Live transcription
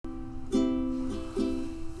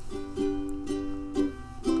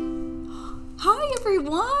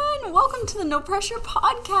everyone! Welcome to the No Pressure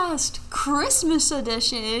Podcast, Christmas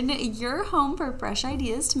edition. Your home for fresh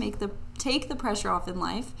ideas to take the pressure off in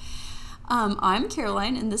life. I'm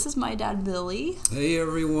Caroline, and this is my dad, Billy. Hey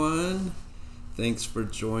everyone! Thanks for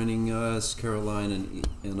joining us. Caroline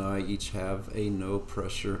and I each have a no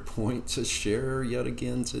pressure point to share yet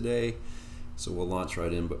again today. So we'll launch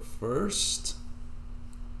right in. But first,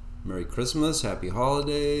 Merry Christmas, Happy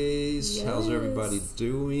Holidays. Yes. How's everybody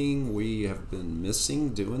doing? We have been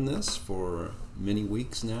missing doing this for many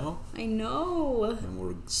weeks now. I know. And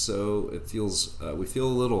we feel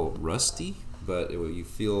a little rusty, but you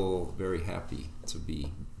feel very happy to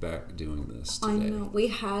be back doing this today. I know. We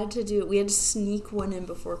had to sneak one in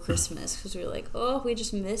before Christmas because we were like, we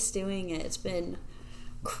just missed doing it. It's been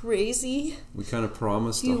crazy. We kind of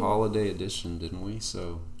promised a holiday edition, didn't we?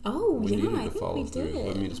 So we needed to follow through.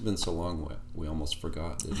 I mean, it's been so long, we almost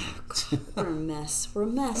forgot, didn't we? We're a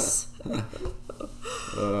mess.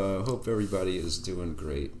 Hope everybody is doing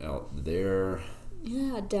great out there.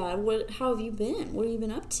 Yeah, Dad, how have you been? What have you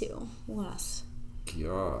been up to? Gosh,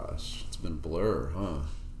 it's been a blur, huh?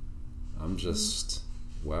 I'm just,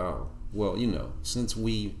 wow. Well, since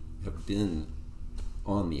we have been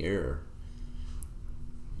on the air,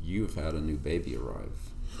 you've had a new baby arrive.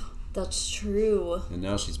 That's true. And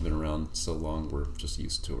now she's been around so long, we're just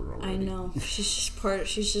used to her already. I know. She's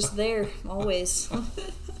just there, always.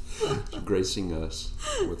 Gracing us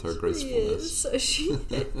with her gracefulness. She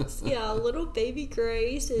is. Yeah, little baby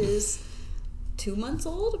Grace is 2 months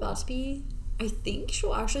old, about to be, I think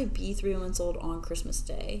she'll actually be 3 months old on Christmas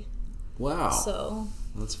Day. Wow. So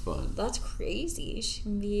that's fun. That's crazy. She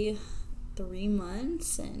can be 3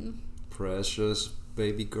 months and precious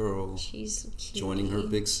baby girl. She's cute. Joining her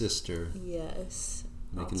big sister. Yes.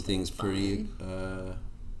 Making things pretty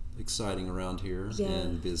exciting around here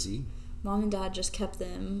and busy. Mom and Dad just kept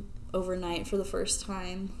them overnight for the first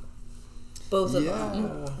time. Both of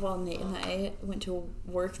them. While Nate and I went to a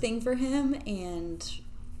work thing for him, and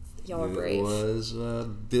y'all are brave. It was a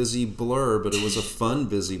busy blur, but it was a fun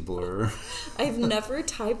busy blur. I've never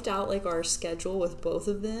typed out our schedule with both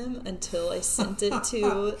of them until I sent it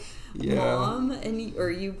to Mom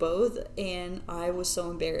or you both, and I was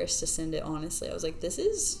so embarrassed to send it. Honestly, I was like, "This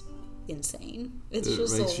is insane." It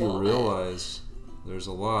just makes you realize there's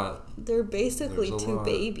a lot. They're basically two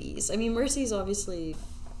babies. I mean, Mercy's obviously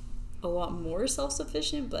a lot more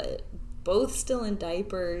self-sufficient, but both still in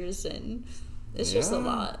diapers, and it's just a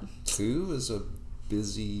lot. 2 is a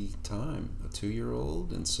busy time, a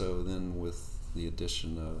 2-year-old, and so then with the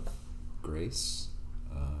addition of Grace,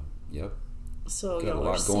 so got a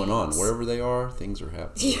lot going on. Wherever they are, things are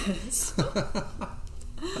happening. Yes.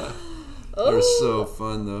 They're so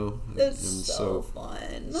fun, though. It's so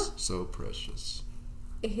fun. So precious.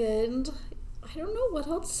 And I don't know what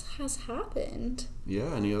else has happened.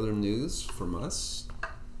 Yeah, any other news from us? I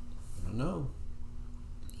don't know.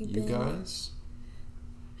 You guys?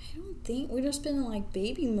 I don't think. We've just been in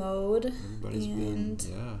baby mode. Everybody's been,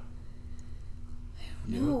 I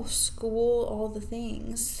don't know. School, all the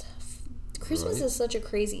things. Christmas is such a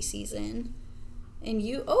crazy season. And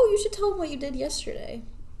you should tell them what you did yesterday.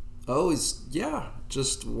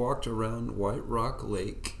 Just walked around White Rock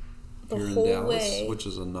Lake here in Dallas, which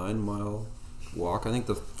is a 9-mile walk. I think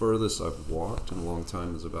the furthest I've walked in a long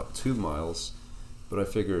time is about 2 miles, but I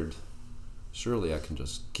figured surely I can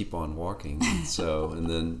just keep on walking. And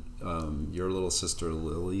then your little sister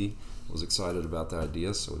Lily was excited about the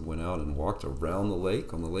idea, so we went out and walked around the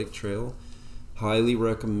lake on the lake trail. Highly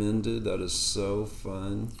recommended. That is so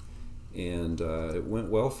fun. And it went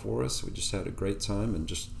well for us. We just had a great time, and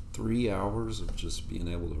just 3 hours of just being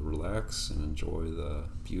able to relax and enjoy the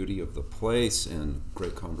beauty of the place and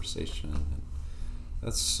great conversation. And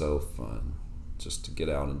that's so fun just to get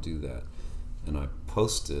out and do that. And I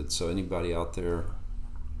posted, so anybody out there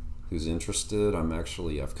who's interested,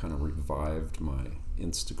 I've kind of revived my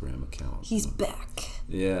Instagram account. He's back.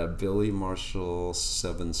 Yeah, Billy Marshall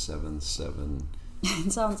 777.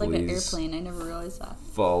 It sounds like an airplane. I never realized that.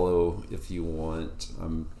 Follow if you want.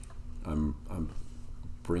 I'm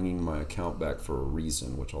bringing my account back for a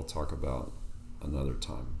reason, which I'll talk about another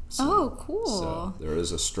time. So, cool. So there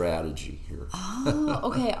is a strategy here.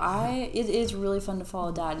 Okay. It is really fun to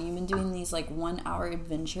follow Dad. And you've been doing these 1 hour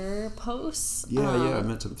adventure posts. Yeah, I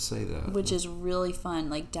meant to say that. Which is really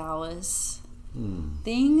fun, Dallas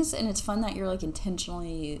things, and it's fun that you're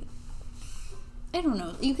intentionally, I don't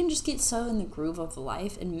know, you can just get so in the groove of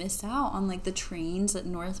life and miss out on the trains at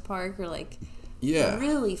North Park or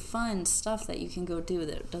really fun stuff that you can go do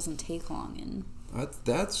that doesn't take long. And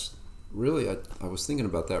that's really, I was thinking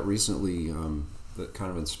about that recently. That kind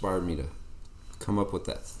of inspired me to come up with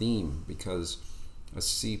that theme, because I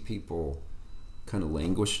see people kind of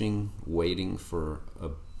languishing, waiting for a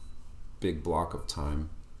big block of time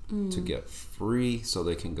to get free so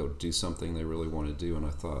they can go do something they really want to do. And I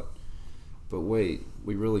thought, but wait,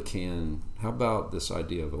 we really can. How about this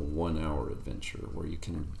idea of a 1 hour adventure where you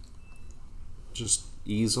can just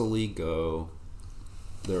easily go?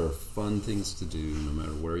 There are fun things to do no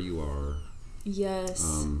matter where you are.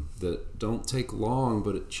 Yes. That don't take long,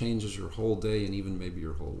 but it changes your whole day and even maybe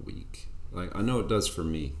your whole week. Like, I know it does for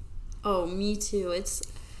me. Oh, me too. It's.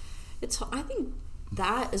 I think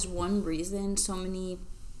that is one reason so many,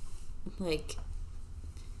 like,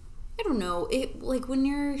 I don't know, it, like, when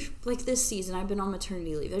you're, like, this season, I've been on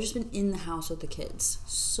maternity leave. I've just been in the house with the kids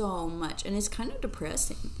so much, and it's kind of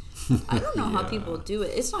depressing. I don't know how people do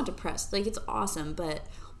it. It's not depressed. Like, it's awesome, but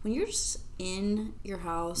when you're just in your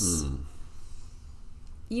house,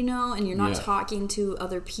 you know, and you're not talking to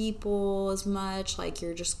other people as much, like,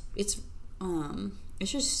 you're just, it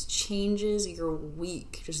just changes your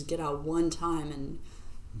week. Just get out one time and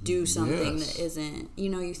do something that isn't, you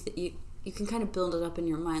know, you can kind of build it up in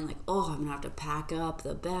your mind, like, oh, I'm gonna have to pack up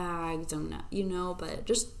the bags, I'm not, you know, but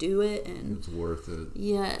just do it, and it's worth it.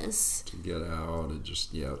 Yes. To get out and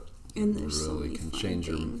just and it really can change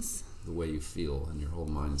the way you feel and your whole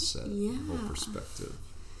mindset, your whole perspective.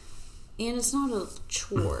 And it's not a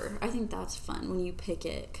chore. I think that's fun when you pick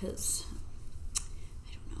it, because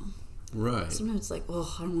I don't know. Right. Sometimes it's like,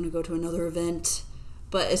 oh, I don't want to go to another event.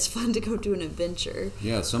 But it's fun to go do an adventure.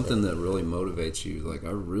 Yeah, something that really motivates you. Like, I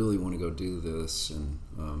really want to go do this. And,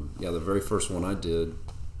 the very first one I did,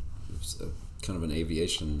 it was kind of an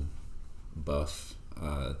aviation buff.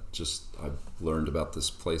 I learned about this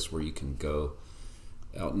place where you can go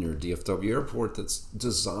out near DFW Airport that's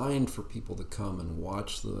designed for people to come and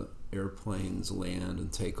watch the airplanes land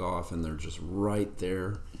and take off, and they're just right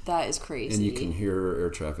there. That is crazy. And you can hear air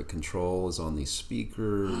traffic control is on these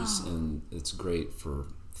speakers, and it's great for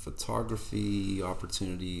photography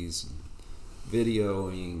opportunities, and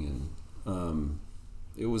videoing, and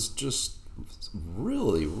it was just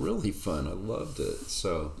really, really fun. I loved it.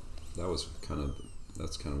 So that's kind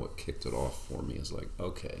of what kicked it off for me. Is like,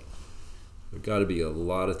 okay, there's got to be a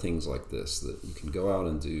lot of things like this that you can go out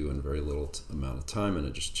and do in a very little amount of time, and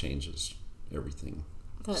it just changes everything.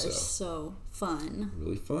 That is so fun.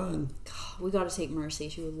 Really fun. God, we got to take Mercy.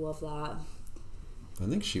 She would love that. I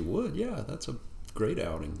think she would. Yeah, that's a great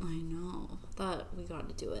outing. I know. We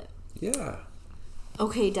got to do it. Yeah.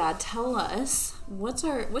 Okay, Dad, tell us what's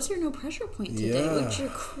your no pressure point today? Yeah. What's your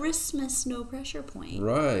Christmas no pressure point?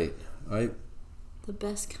 Right. The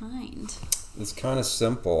best kind. It's kind of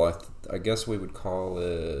simple. I guess we would call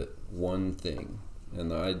it one thing.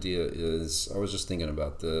 And the idea is, I was just thinking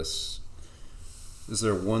about this. Is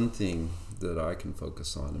there one thing that I can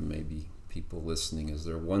focus on, and maybe people listening, is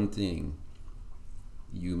there one thing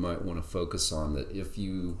you might want to focus on that if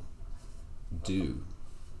you do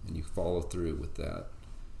and you follow through with that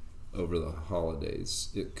over the holidays,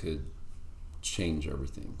 it could change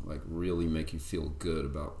everything, like really make you feel good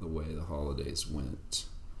about the way the holidays went.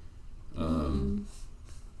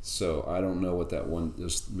 So I don't know what that one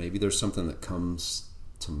is. Maybe there's something that comes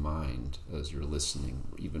to mind as you're listening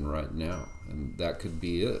even right now, and that could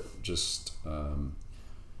be it. Just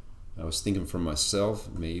I was thinking for myself,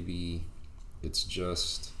 maybe it's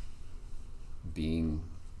just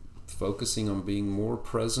focusing on being more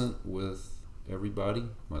present with everybody,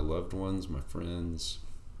 my loved ones, my friends,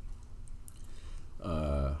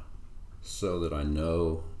 so that I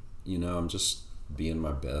know, I'm just being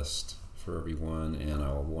my best for everyone, and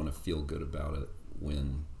I'll want to feel good about it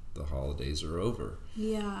when the holidays are over.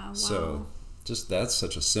 Yeah, wow. So just that's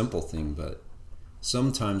such a simple thing, but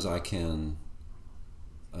sometimes I can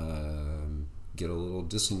get a little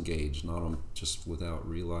disengaged, just without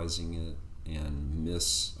realizing it, and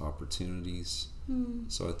miss opportunities.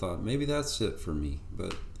 So I thought maybe that's it for me,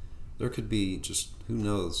 but there could be just, who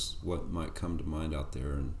knows what might come to mind out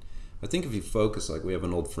there. And I think if you focus, like we have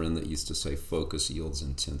an old friend that used to say, focus yields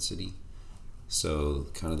intensity. So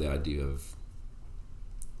kind of the idea of,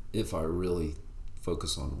 if I really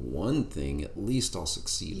focus on one thing, at least I'll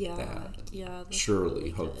succeed at that. Yeah. Surely, really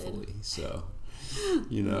hopefully. So,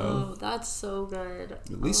 Oh, that's so good.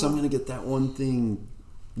 At least I'm going to get that one thing,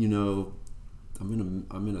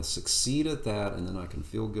 I'm gonna succeed at that, and then I can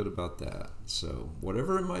feel good about that. So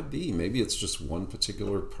whatever it might be, maybe it's just one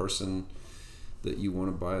particular person that you want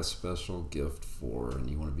to buy a special gift for, and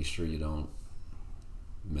you want to be sure you don't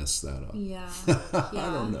mess that up. Yeah. I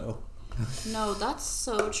don't know. No, that's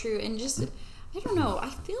so true. And just, I don't know, I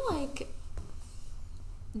feel like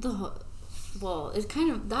it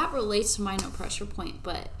kind of, that relates to my no pressure point,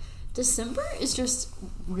 but December is just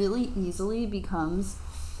really easily becomes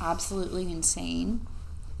absolutely insane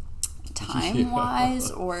time-wise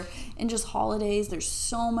and just holidays. There's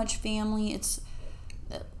so much family. It's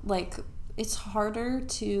like it's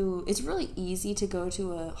really easy to go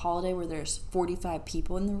to a holiday where there's 45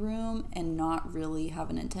 people in the room and not really have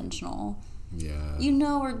an intentional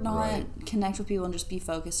or not connect with people and just be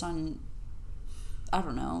focused on, I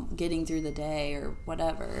don't know, getting through the day or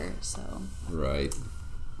whatever. So right.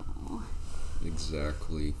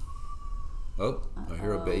 Exactly. Oh, I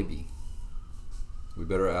hear a baby. We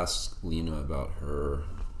better ask Lena about her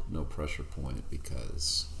no pressure point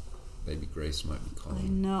because baby Grace might be calling. I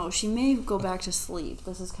know. She may go back to sleep.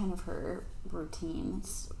 This is kind of her routine.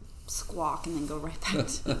 It's squawk and then go right back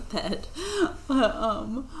to bed.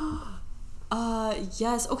 But,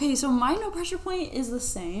 yes. Okay, so my no pressure point is the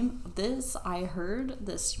same. I heard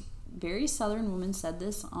this very Southern woman said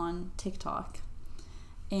this on TikTok.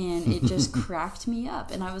 And it just cracked me up.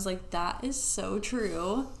 And I was like, that is so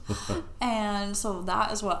true. And so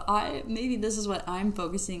that is maybe this is what I'm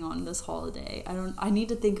focusing on this holiday. I need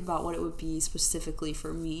to think about what it would be specifically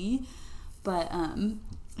for me. But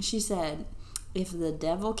she said, if the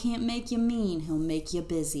devil can't make you mean, he'll make you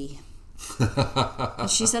busy.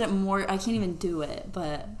 She said it more, I can't even do it,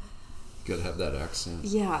 but... Gotta have that accent.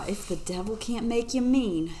 Yeah, if the devil can't make you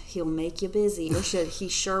mean, he'll make you busy. Or he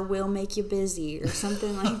sure will make you busy, or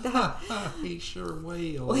something like that. He sure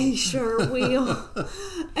will. He sure will.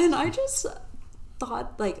 And I just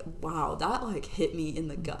thought, like, wow, that, like, hit me in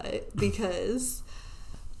the gut. Because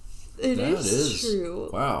it is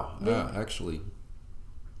true. Wow. Actually,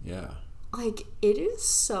 yeah. Like, it is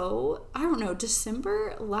so... I don't know.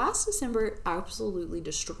 Last December absolutely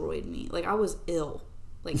destroyed me. Like, I was ill.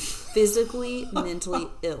 Like, physically, mentally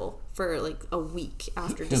ill for, like, a week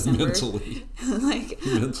after December. Mentally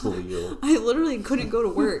ill. I literally couldn't go to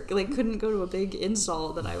work. Like, couldn't go to a big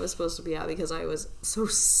install that I was supposed to be at because I was so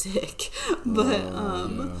sick. But,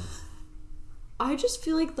 I just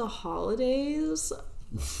feel like the holidays...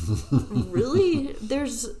 really,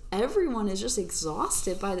 everyone is just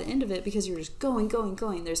exhausted by the end of it because you're just going.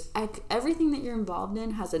 There's everything that you're involved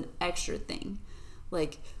in has an extra thing.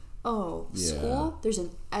 Like... school, there's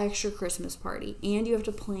an extra Christmas party, and you have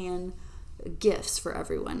to plan gifts for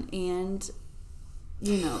everyone, and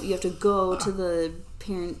you have to go to the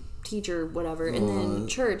parent teacher whatever, and then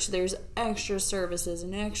church there's extra services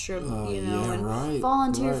and extra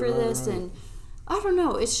volunteer for this. And I don't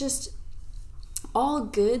know, it's just all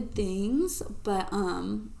good things, but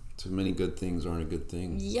too many good things aren't a good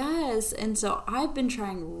thing. Yes. And so I've been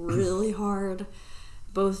trying really hard,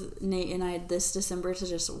 both Nate and I, this December, to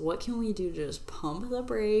just, what can we do to just pump the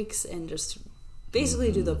brakes and just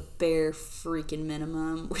basically do the bare freaking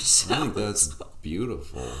minimum, which sounds I think that's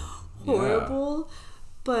beautiful. Horrible. Yeah.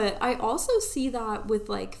 But I also see that with,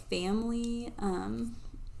 like, family,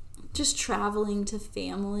 just traveling to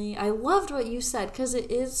family. I loved what you said, because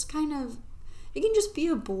it is kind of, it can just be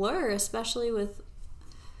a blur, especially with,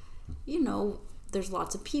 there's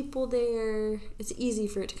lots of people there. It's easy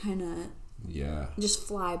for it to kind of just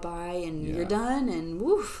fly by, and you're done, and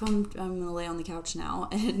woof, I'm gonna lay on the couch now.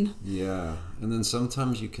 And and then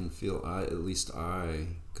sometimes you can feel,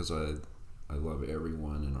 because I love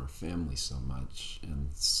everyone in our family so much, and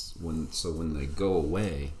when they go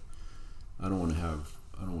away, I don't want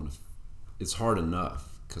to it's hard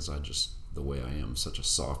enough because the way I am, such a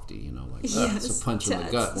softie, it's a punch in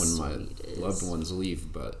the gut when my loved ones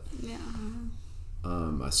leave, but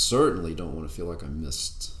I certainly don't want to feel like I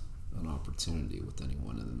missed an opportunity with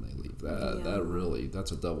anyone and then they leave.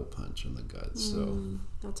 That's a double punch in the gut. So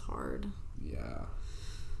that's hard. Yeah,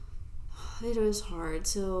 it is hard.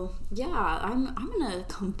 So I'm gonna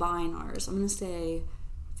combine ours. I'm gonna say,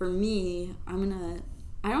 for me, I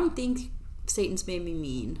don't think Satan's made me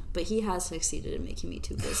mean, but he has succeeded in making me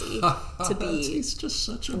too busy to be. He's just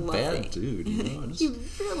such a bad dude, He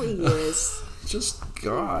really is. Just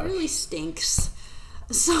gosh, he really stinks.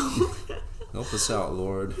 So help us out,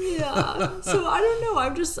 Lord. Yeah. So I don't know.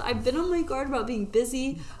 I've been on my guard about being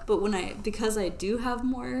busy, but because I do have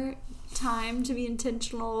more time to be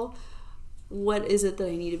intentional, what is it that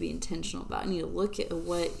I need to be intentional about? I need to look at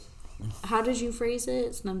how did you phrase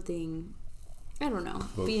it? Something, I don't know.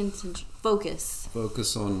 Be intentional. Focus.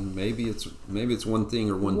 Focus on maybe it's one thing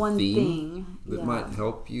or one theme that might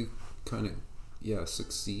help you kind of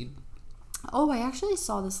succeed. Oh, I actually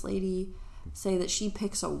saw this lady say that she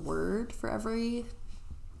picks a word for every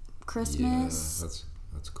Christmas. Yeah,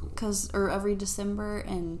 that's cool. Or every December,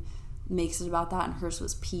 and makes it about that. And hers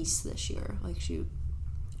was peace this year. Like, she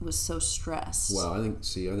was so stressed. Well, I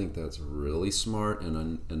think that's really smart,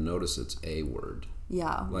 and notice it's a word.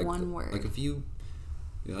 Yeah, like, one word. Like if you,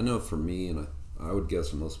 I know for me, and I would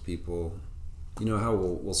guess most people, you know how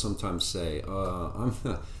we'll sometimes say, I'm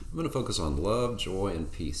going to focus on love, joy,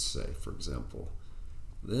 and peace, say, for example.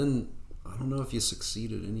 Then I don't know if you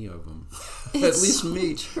succeed at any of them. At least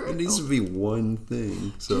me. True. It needs to be one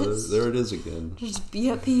thing. So there it is again. Just be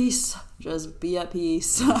at peace. Just be at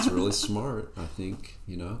peace. It's really smart, I think,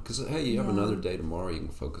 you know. Because, hey, you have another day tomorrow. You can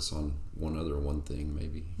focus on one thing,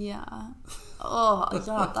 maybe. Yeah. Oh,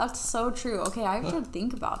 God, that's so true. Okay, I have to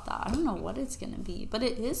think about that. I don't know what it's going to be. But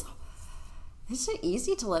it's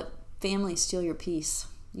easy to let family steal your peace.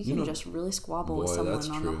 You can just really squabble with someone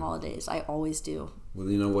on the holidays. I always do. Well,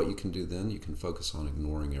 you know what you can do then? You can focus on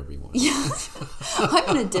ignoring everyone. Yeah. I'm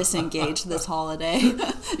going to disengage this holiday.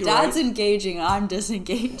 Dad's engaging. I'm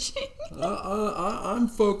disengaging. I'm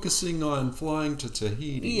focusing on flying to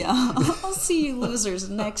Tahiti. Yeah. I'll see you losers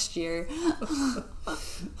next year.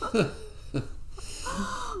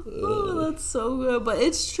 Oh, that's so good. But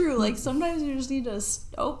it's true. Like, sometimes you just need to...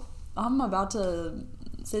 Oh, I'm about to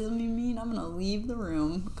say something mean. I'm going to leave the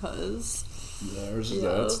room because... There's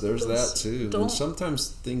that too. And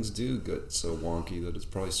sometimes things do get so wonky that it's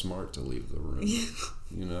probably smart to leave the room.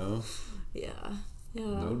 You know? Yeah.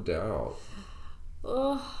 No doubt.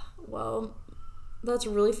 Oh, well, that's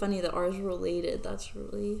really funny that ours are related.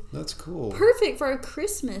 That's cool. Perfect for our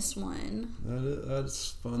Christmas one.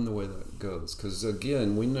 That's fun the way that goes. Because,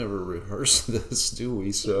 again, we never rehearse this, do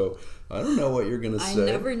we? So I don't know what you're going to say. I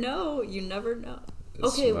never know. You never know.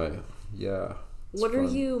 Yeah. What are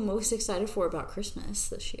you most excited for about Christmas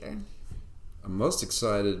this year? I'm most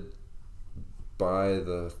excited by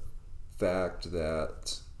the fact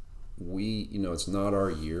that it's not our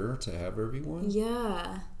year to have everyone.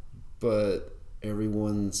 Yeah. But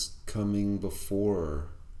everyone's coming before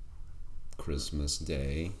Christmas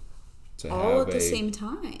Day to all at the same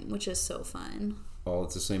time, which is so fun. All at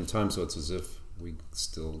the same time, so it's as if we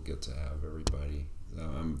still get to have everybody.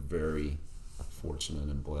 I'm very fortunate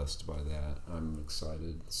and blessed by that. I'm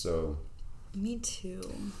excited. So me too.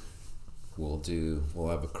 We'll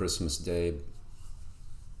have a Christmas Day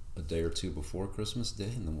a day or two before Christmas Day,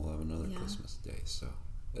 and then we'll have another Christmas Day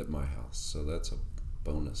at my house. So that's a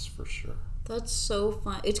bonus for sure. That's so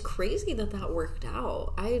fun. It's crazy that worked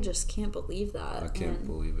out. I just can't believe that. I can't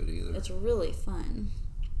believe it either. It's really fun.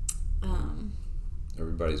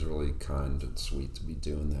 Everybody's really kind and sweet to be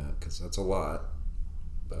doing that, because that's a lot.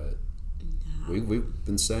 But we've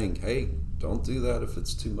been saying, hey, don't do that if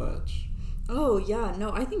it's too much. Oh, yeah.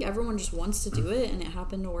 No, I think everyone just wants to do it, and it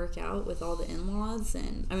happened to work out with all the in-laws.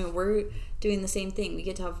 And, I mean, we're doing the same thing. We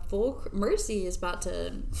get to have full... Mercy is about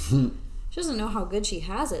to... She doesn't know how good she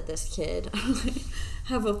has it, this kid.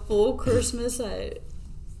 Have a full Christmas at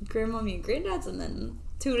Grandmommy and Granddad's, and then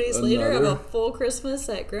 2 days later have a full Christmas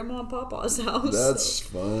at Grandma and Papa's house. That's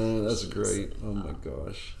fun. That's great. Oh, my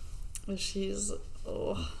gosh. She's...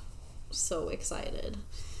 so excited.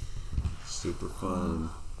 Super fun.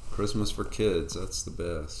 Christmas for kids, that's the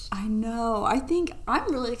best. I know. I think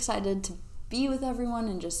I'm really excited to be with everyone,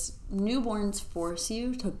 and just newborns force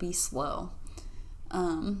you to be slow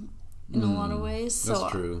in a lot of ways. So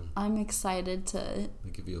that's true. I'm excited to...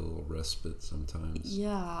 They give you a little respite sometimes.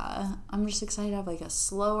 Yeah. I'm just excited to have like a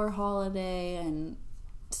slower holiday and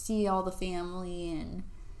see all the family, and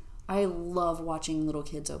I love watching little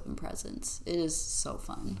kids open presents. It is so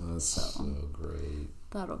fun. That's so great.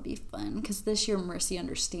 That'll be fun, because this year Mercy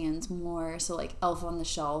understands more. So like Elf on the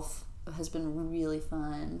Shelf has been really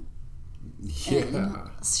fun. Yeah. And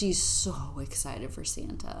she's so excited for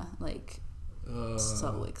Santa. Like,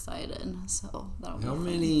 so excited. So that'll be fun. How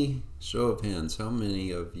many, show of hands, how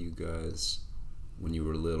many of you guys, when you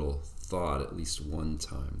were little, thought at least one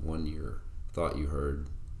year, thought you heard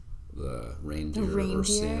the reindeer or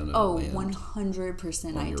Santa land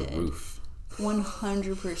 100% I did. Roof.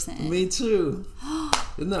 100%. Me too.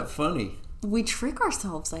 Isn't that funny? We trick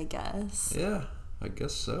ourselves, I guess. Yeah, I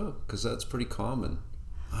guess so, because that's pretty common.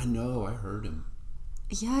 I know, I heard him.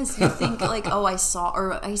 Yes, you think like, I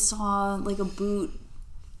saw like a boot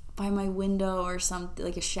by my window or something,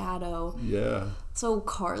 like a shadow. Yeah. So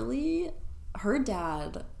Carly, her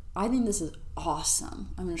dad, I think this is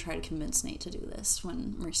awesome. I'm going to try to convince Nate to do this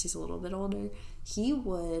when Mercy's a little bit older. He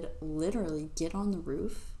would literally get on the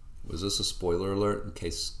roof. Was this a spoiler alert in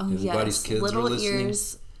case anybody's kids little are listening?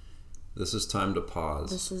 Ears. This is time to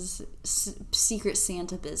pause. This is Secret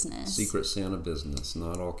Santa business. Secret Santa business.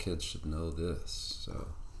 Not all kids should know this. So,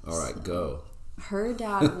 all right, go. Her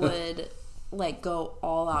dad would like go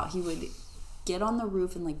all out. He would get on the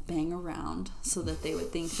roof and like bang around so that they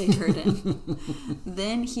would think they heard him.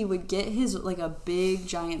 Then he would get his like a big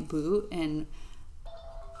giant boot and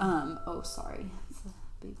oh sorry, it's a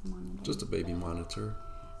baby monitor. Just a baby monitor.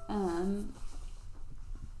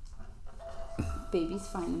 Baby's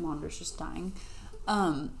fine, the monitor's just dying.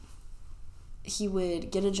 He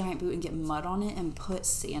would get a giant boot and get mud on it and put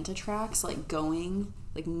Santa tracks like going,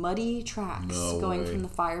 like muddy tracks going from the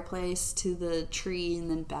fireplace to the tree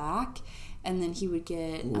and then back. And then he would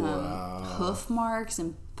get hoof marks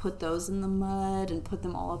and put those in the mud and put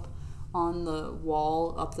them all up on the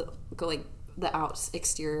wall, the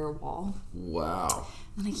exterior wall. Wow.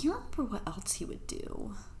 And I can't remember what else he would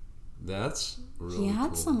do. That's really He had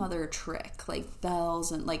cool. some other trick, like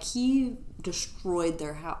bells, and like he destroyed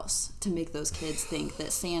their house to make those kids think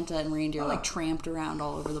that Santa and reindeer like tramped around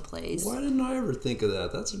all over the place. Why didn't I ever think of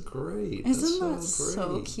that? That's great. Isn't that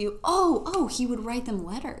so cute? Oh, he would write them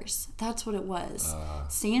letters. That's what it was.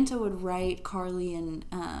 Santa would write Carly and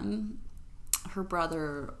her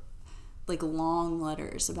brother like long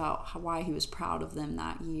letters about why he was proud of them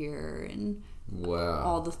that year and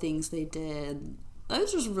all the things they did. That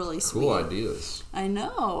was just really sweet. Cool ideas. I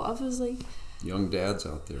know. I was like... Young dads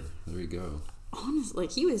out there. There you go. Honestly,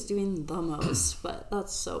 like, he was doing the most, but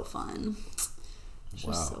that's so fun. It's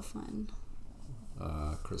just so fun.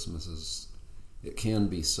 Christmas it can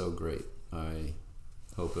be so great. I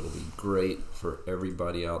hope it'll be great for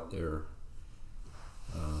everybody out there.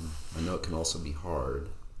 I know it can also be hard.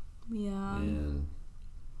 Yeah.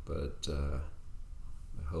 But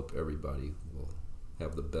I hope everybody will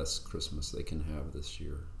have the best Christmas they can have this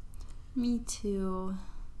year. Me too.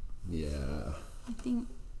 Yeah. I think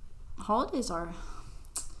holidays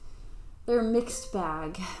they're a mixed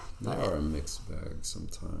bag. They are a mixed bag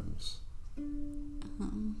sometimes.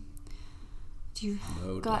 Do you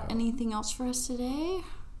got anything else for us today?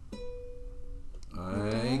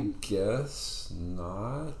 I guess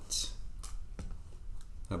not.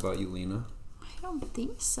 How about you, Lena? I don't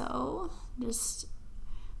think so. Just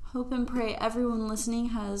hope and pray everyone listening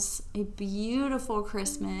has a beautiful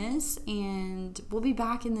Christmas, and we'll be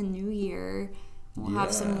back in the new year. We'll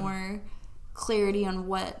have some more clarity on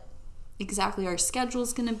what exactly our schedule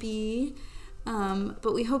is going to be.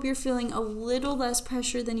 But we hope you're feeling a little less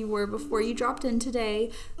pressure than you were before you dropped in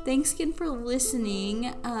today. Thanks again for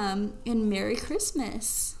listening, and Merry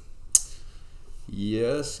Christmas.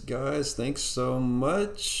 Yes, guys, thanks so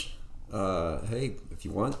much. Hey, if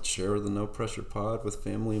you want, share the No Pressure Pod with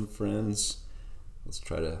family and friends. Let's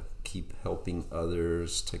try to keep helping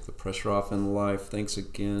others, take the pressure off in life. Thanks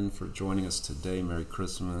again for joining us today. Merry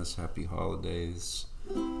Christmas, happy holidays,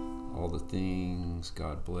 all the things.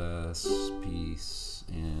 God bless, peace,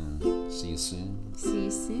 and see you soon. See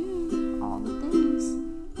you soon. All the things.